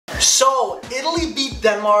So, Italy beat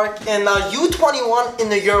Denmark in U21 in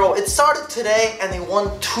the Euro. It started today and they won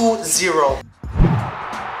 2-0.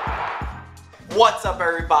 What's up,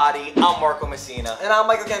 everybody? I'm Marco Messina. And I'm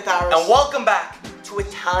Michael Cantaris. And welcome back to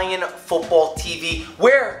Italian Football TV,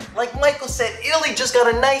 where, like Michael said, Italy just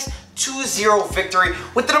got a nice 2-0 victory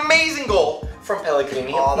with an amazing goal from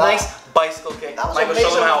Pellegrini. Oh, nice bicycle kick. That was Michael, amazing.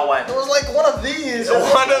 show them how it went. It was like one of these.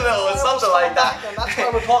 One of those, something like that. That's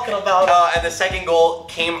what we're talking about. And the second goal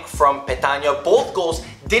came from Petagna. Both goals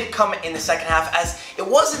did come in the second half, as it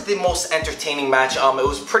wasn't the most entertaining match. It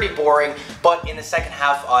was pretty boring, but in the second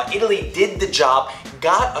half, Italy did the job,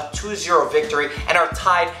 got a 2-0 victory, and are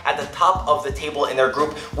tied at the top of the table in their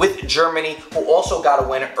group with Germany, who also got a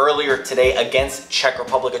win earlier today against Czech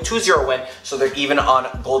Republic, a 2-0 win, so they're even on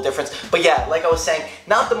goal difference. But yeah, like I was saying,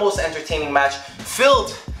 not the most entertaining match,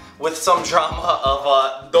 filled with some drama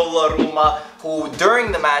of Donnarumma, who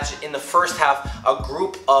during the match in the first half, a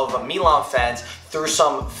group of Milan fans threw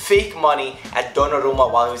some fake money at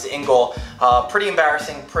Donnarumma while he was in goal. Pretty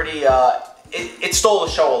embarrassing, pretty, it stole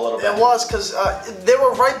the show a little bit. It was, because they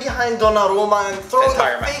were right behind Donnarumma and throwing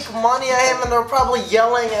the fake money at him, and they were probably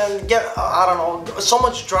yelling and I don't know, so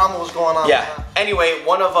much drama was going on. Yeah. Anyway,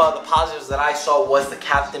 one of the positives that I saw was the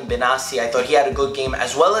captain Benassi. I thought he had a good game,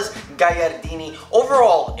 as well as Gagliardini.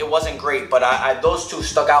 Overall, it wasn't great, but those two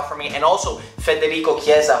stuck out for me. And also Federico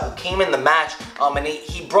Chiesa, who came in the match, and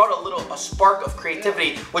he brought a spark of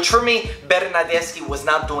creativity, which for me, Bernardeschi was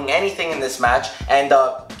not doing anything in this match, and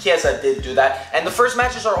Chiesa did do that. And the first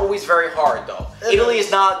matches are always very hard, though. Italy is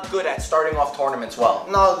not good at starting off tournaments well.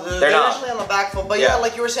 No, they're usually on the back foot. But yeah,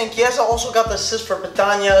 like you were saying, Chiesa also got the assist for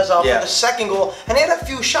Petagna for the second goal. And he had a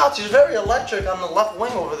few shots. He was very electric on the left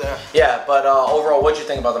wing over there. Yeah, but overall, what did you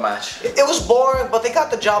think about the match? It was boring, but they got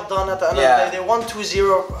the job done at the end of the day. They won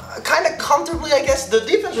 2-0. Kind of comfortably, I guess. The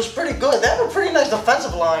defense was pretty good. They have a pretty nice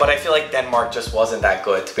defensive line. But I feel like Denmark just wasn't that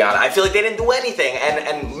good, to be honest. I feel like they didn't do anything.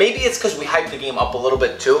 And maybe it's because we hyped the game up a little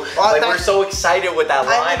bit, too. Well, like, we're so excited with that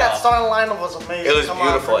lineup. I think that starting lineup was amazing. It was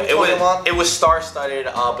beautiful. It was star-studded,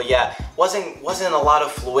 but yeah, wasn't a lot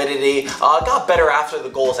of fluidity. Got better after the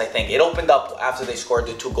goals, I think. It opened up after they scored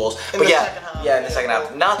the 2 goals. In the second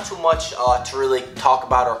half. Not too much to really talk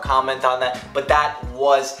about or comment on that, but that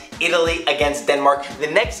was Italy against Denmark. The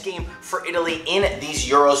next game for Italy in these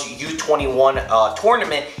Euros U21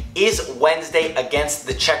 tournament is Wednesday against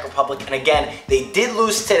the Czech Republic. And again, they did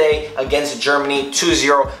lose today against Germany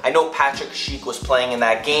 2-0. I know Patrick Schick was playing in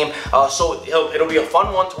that game, so it'll be a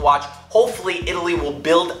fun one to watch. Hopefully, Italy will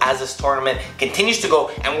build as this tournament continues to go,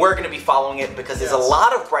 and we're going to be following it because there's a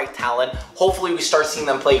lot of bright talent. Hopefully, we start seeing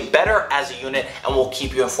them play better as a unit, and we'll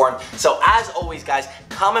keep you informed. So, as always, guys,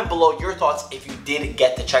 comment below your thoughts if you did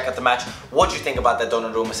get to check out the match. What did you think about that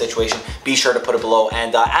Donnarumma situation? Be sure to put it below.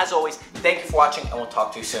 And as always, thank you for watching, and we'll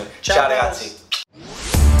talk to you soon. Ciao, ragazzi.